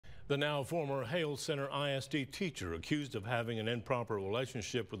The now former Hale Center ISD teacher accused of having an improper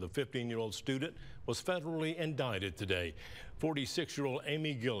relationship with a 15-year-old student was federally indicted today. 46-year-old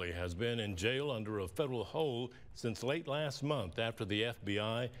Amy Gilly has been in jail under a federal hold since late last month after the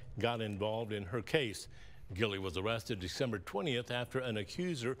FBI got involved in her case. Gilly was arrested December 20th after an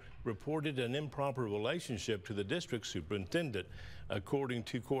accuser reported an improper relationship to the district superintendent. According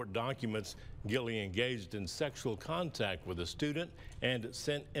to court documents, Gilly engaged in sexual contact with a student and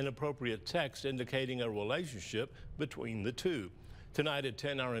sent inappropriate text indicating a relationship between the two. Tonight at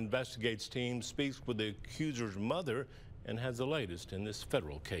 10, our Investigates team speaks with the accuser's mother and has the latest in this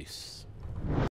federal case.